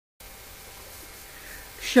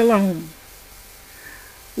Shalom,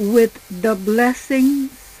 with the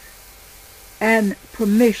blessings and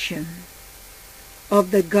permission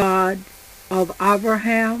of the God of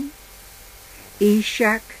Abraham,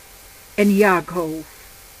 Ishak, and Yaakov,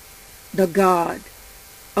 the God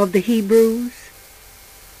of the Hebrews,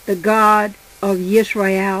 the God of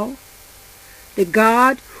Israel, the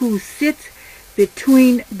God who sits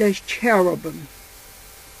between the cherubim,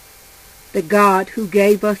 the God who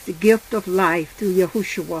gave us the gift of life through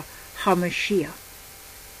Yahushua HaMashiach,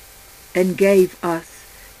 and gave us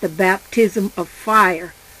the baptism of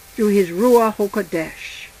fire through his Ruach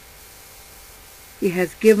HaKodesh. He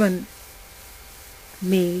has given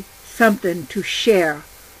me something to share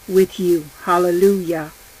with you.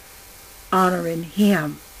 Hallelujah. Honoring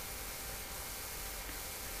him.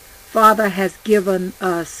 Father has given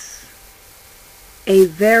us a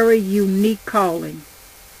very unique calling.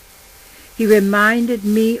 He reminded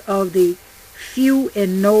me of the few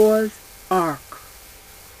in Noah's Ark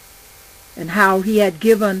and how he had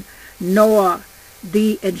given Noah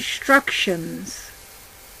the instructions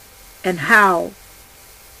and how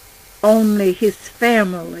only his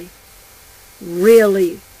family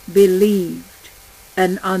really believed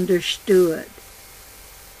and understood.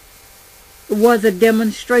 It was a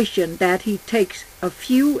demonstration that he takes a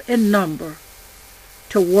few in number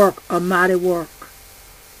to work a mighty work.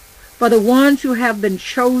 For the ones who have been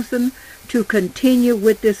chosen to continue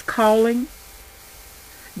with this calling,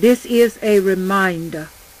 this is a reminder.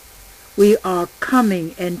 We are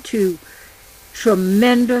coming into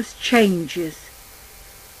tremendous changes.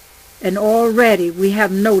 And already we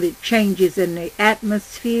have noted changes in the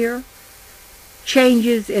atmosphere,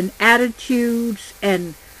 changes in attitudes,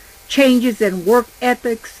 and changes in work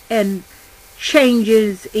ethics, and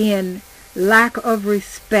changes in lack of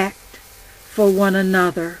respect for one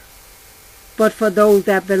another. But for those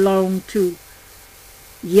that belong to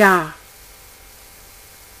Yah,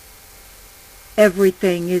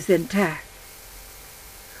 everything is intact.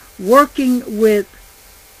 Working with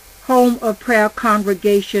Home of Prayer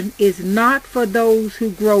congregation is not for those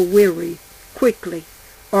who grow weary quickly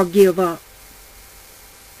or give up.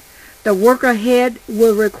 The work ahead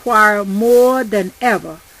will require more than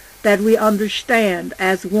ever that we understand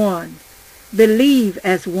as one, believe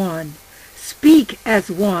as one, speak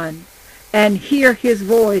as one, and hear his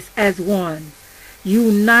voice as one,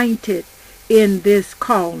 united in this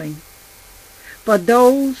calling. For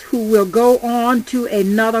those who will go on to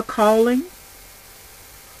another calling,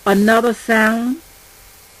 another sound,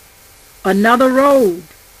 another road,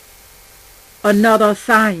 another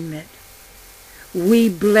assignment, we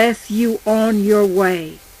bless you on your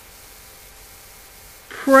way.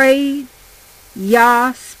 Pray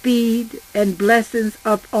Yah speed and blessings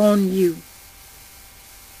upon you,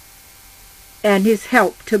 and his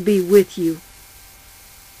help to be with you.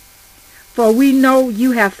 For we know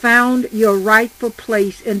you have found your rightful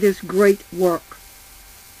place in this great work,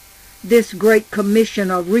 this great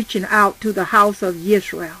commission of reaching out to the house of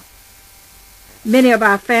Israel. Many of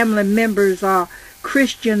our family members are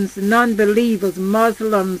Christians, non-believers,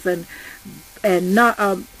 Muslims, and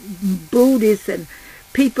Buddhists, and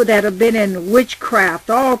people that have been in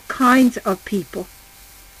witchcraft, all kinds of people.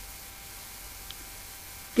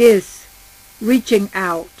 This reaching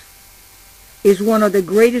out is one of the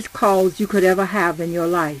greatest calls you could ever have in your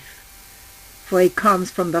life, for it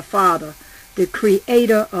comes from the Father, the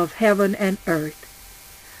creator of heaven and earth.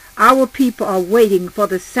 Our people are waiting for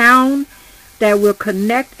the sound that will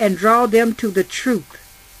connect and draw them to the truth.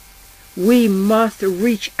 We must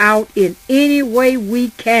reach out in any way we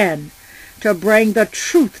can to bring the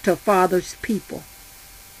truth to Father's people.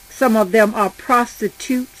 Some of them are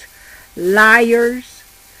prostitutes, liars,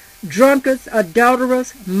 drunkards,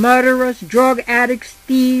 adulterers, murderers, drug addicts,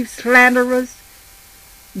 thieves, slanderers,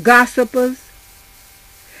 gossipers.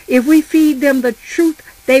 If we feed them the truth,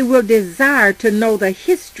 they will desire to know the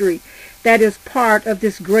history that is part of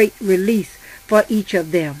this great release for each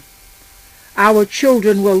of them. Our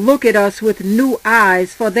children will look at us with new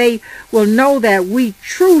eyes, for they will know that we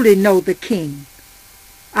truly know the King,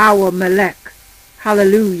 our Melech.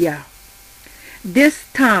 Hallelujah. This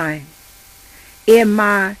time in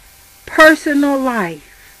my personal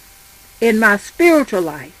life, in my spiritual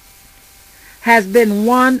life, has been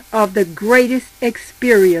one of the greatest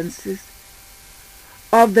experiences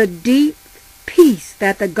of the deep peace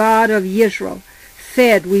that the God of Israel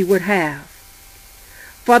said we would have.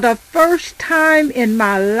 For the first time in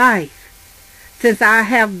my life, since I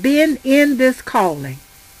have been in this calling,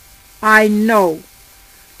 I know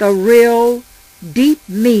the real deep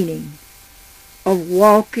meaning of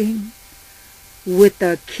walking with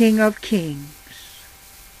the King of Kings.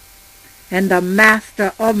 and the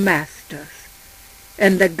Master of masters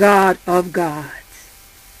and the God of gods.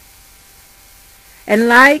 And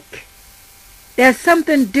like there's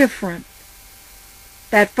something different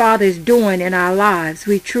that Father is doing in our lives,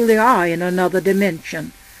 we truly are in another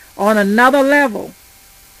dimension, on another level,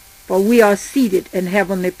 for we are seated in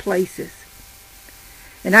heavenly places.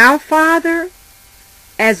 And our Father,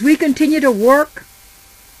 as we continue to work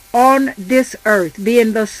on this earth,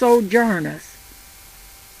 being the sojourners,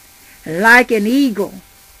 like an eagle,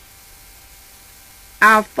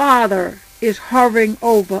 our Father is hovering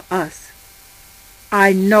over us.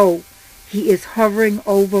 I know He is hovering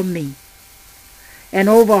over me, and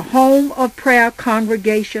over Home of Prayer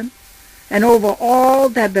congregation, and over all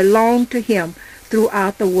that belong to Him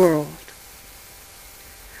throughout the world.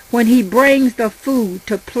 When He brings the food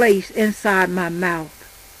to place inside my mouth,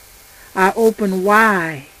 I open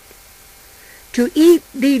wide to eat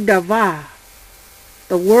the Davah,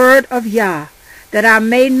 the word of Yah, that I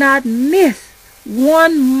may not miss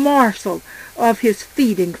one morsel of His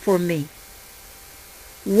feeding for me.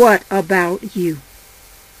 What about you?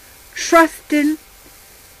 Trusting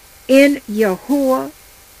in Yahuwah,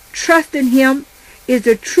 trusting Him is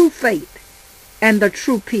the true faith and the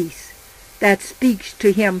true peace that speaks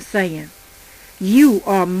to Him saying, you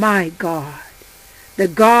are my God, the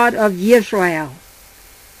God of Israel,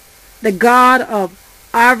 the God of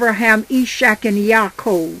Abraham, Ishak, and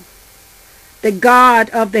Yaakov, the God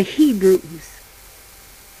of the Hebrews,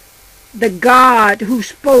 the God who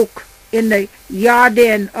spoke in the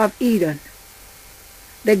Garden of Eden,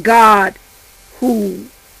 the God who,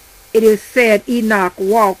 it is said, Enoch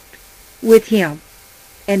walked with Him,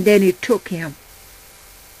 and then He took him.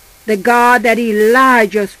 The God that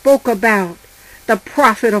Elijah spoke about, the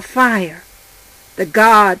prophet of fire, the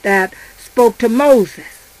God that spoke to Moses,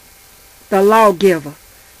 the lawgiver,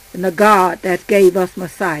 and the God that gave us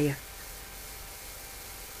Messiah,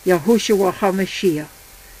 Yahushua HaMashiach,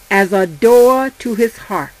 as a door to His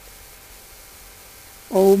heart.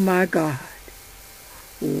 Oh my God,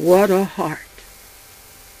 what a heart.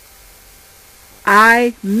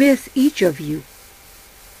 I miss each of you.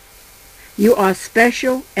 You are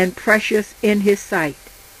special and precious in His sight,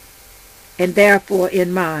 and therefore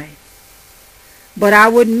in mine. But I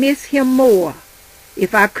would miss Him more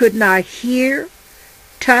if I could not hear,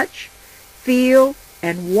 touch, feel,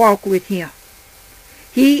 and walk with Him.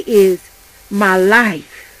 He is my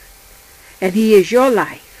life, and He is your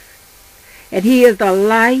life. And He is the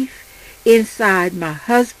life inside my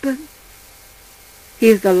husband. He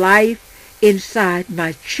is the life inside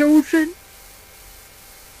my children.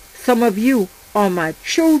 Some of you are my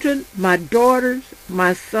children, my daughters,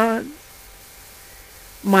 my sons,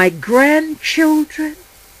 my grandchildren.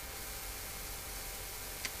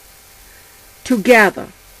 Together,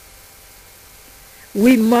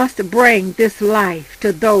 we must bring this life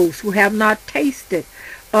to those who have not tasted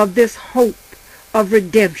of this hope of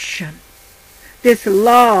redemption, this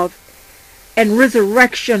love and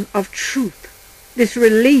resurrection of truth, this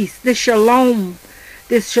release, this shalom,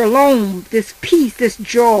 this peace, this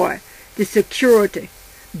joy, this security,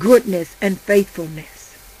 goodness, and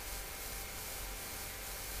faithfulness.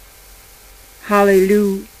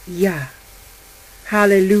 Hallelujah.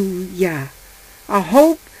 Hallelujah. I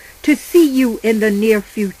hope to see you in the near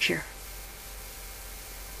future.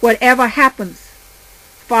 Whatever happens,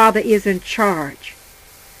 Father is in charge.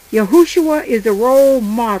 Yahushua is the role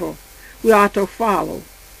model we are to follow.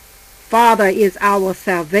 Father is our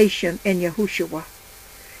salvation in Yahushua.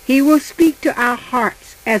 He will speak to our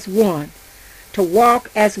hearts as one, to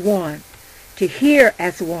walk as one, to hear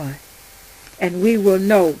as one, and we will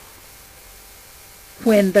know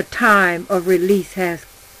when the time of release has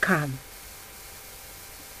come.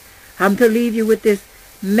 I'm to leave you with this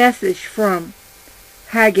message from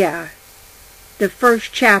Haggai, the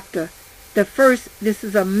first chapter. This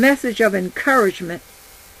is a message of encouragement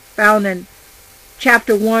found in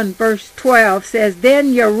chapter 1, verse 12, says,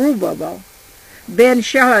 Then Zerubbabel ben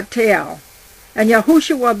Shealtiel and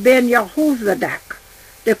Yahushua ben Yehozadak,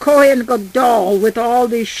 the Kohen Gadol, with all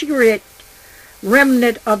the Shirit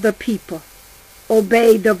remnant of the people,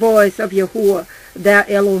 obeyed the voice of Yahuwah their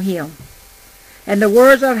Elohim. And the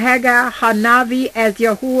words of Haggai Hanavi, as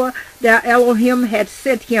Yahuwah their Elohim had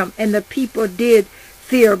sent him, and the people did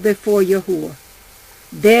fear before Yahuwah.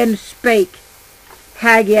 Then spake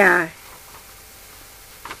Haggai,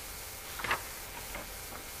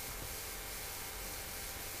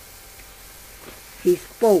 he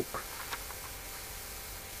spoke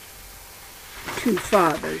to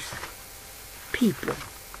Father's people.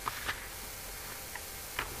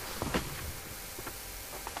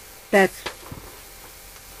 That's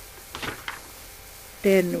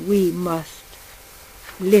then we must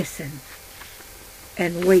listen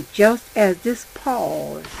and wait. Just as this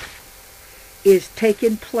pause is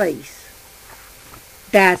taking place,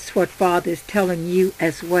 that's what Father is telling you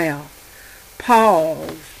as well.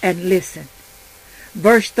 Pause and listen.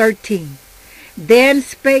 Verse 13. Then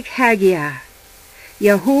spake Haggai,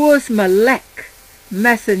 Yahuwah's Melech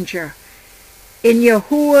messenger, in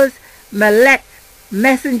Yahuwah's Melech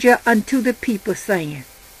messenger unto the people, saying,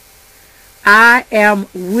 I am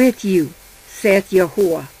with you, saith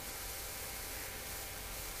Yahuwah.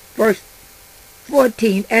 Verse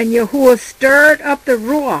 14. And Yahuwah stirred up the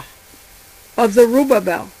Ruach of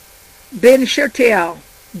Zerubbabel ben Shealtiel,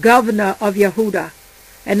 governor of Yehudah,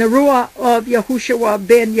 and the Ruach of Yahushua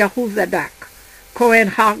ben Yehozadak, Kohen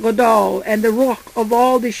HaGadol, and the Ruach of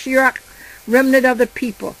all the Shirach remnant of the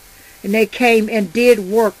people. And they came and did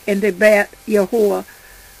work in the Beth Yahuwah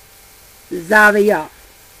Zaviyah,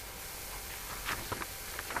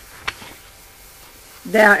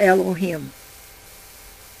 their Elohim.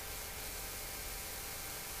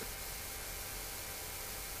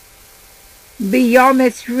 Biyom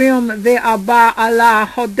Etzrim ve'aba ala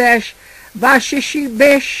hodesh vashishi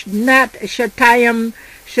besh nat shatayim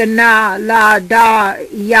shana la da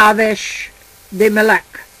yavesh demelech.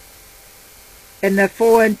 In the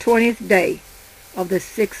 24th day of the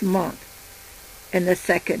 6th month in the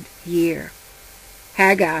 2nd year.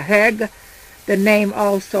 Haggai. Hag, the name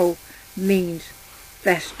also means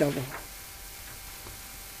festival.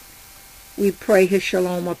 We pray his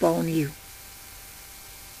shalom upon you.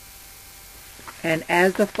 And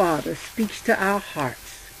as the Father speaks to our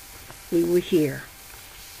hearts, we will hear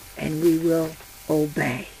and we will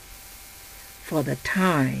obey. For the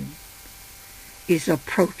time is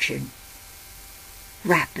approaching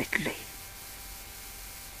rapidly,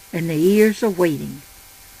 and the ears are waiting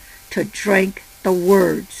to drink the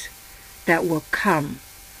words that will come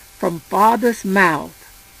from Father's mouth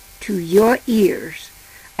to your ears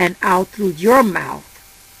and out through your mouth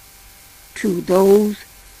to those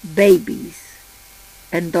babies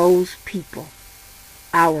and those people,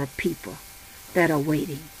 our people, that are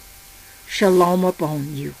waiting. Shalom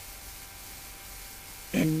upon you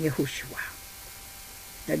in Yahushua,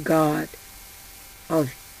 the God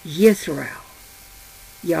of Yisrael,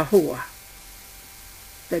 Yahuwah,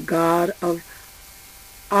 the God of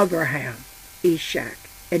Abraham, Ishak,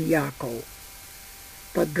 and Yaakov,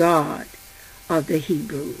 the God of the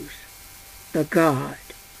Hebrews, the God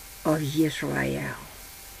of Yisrael.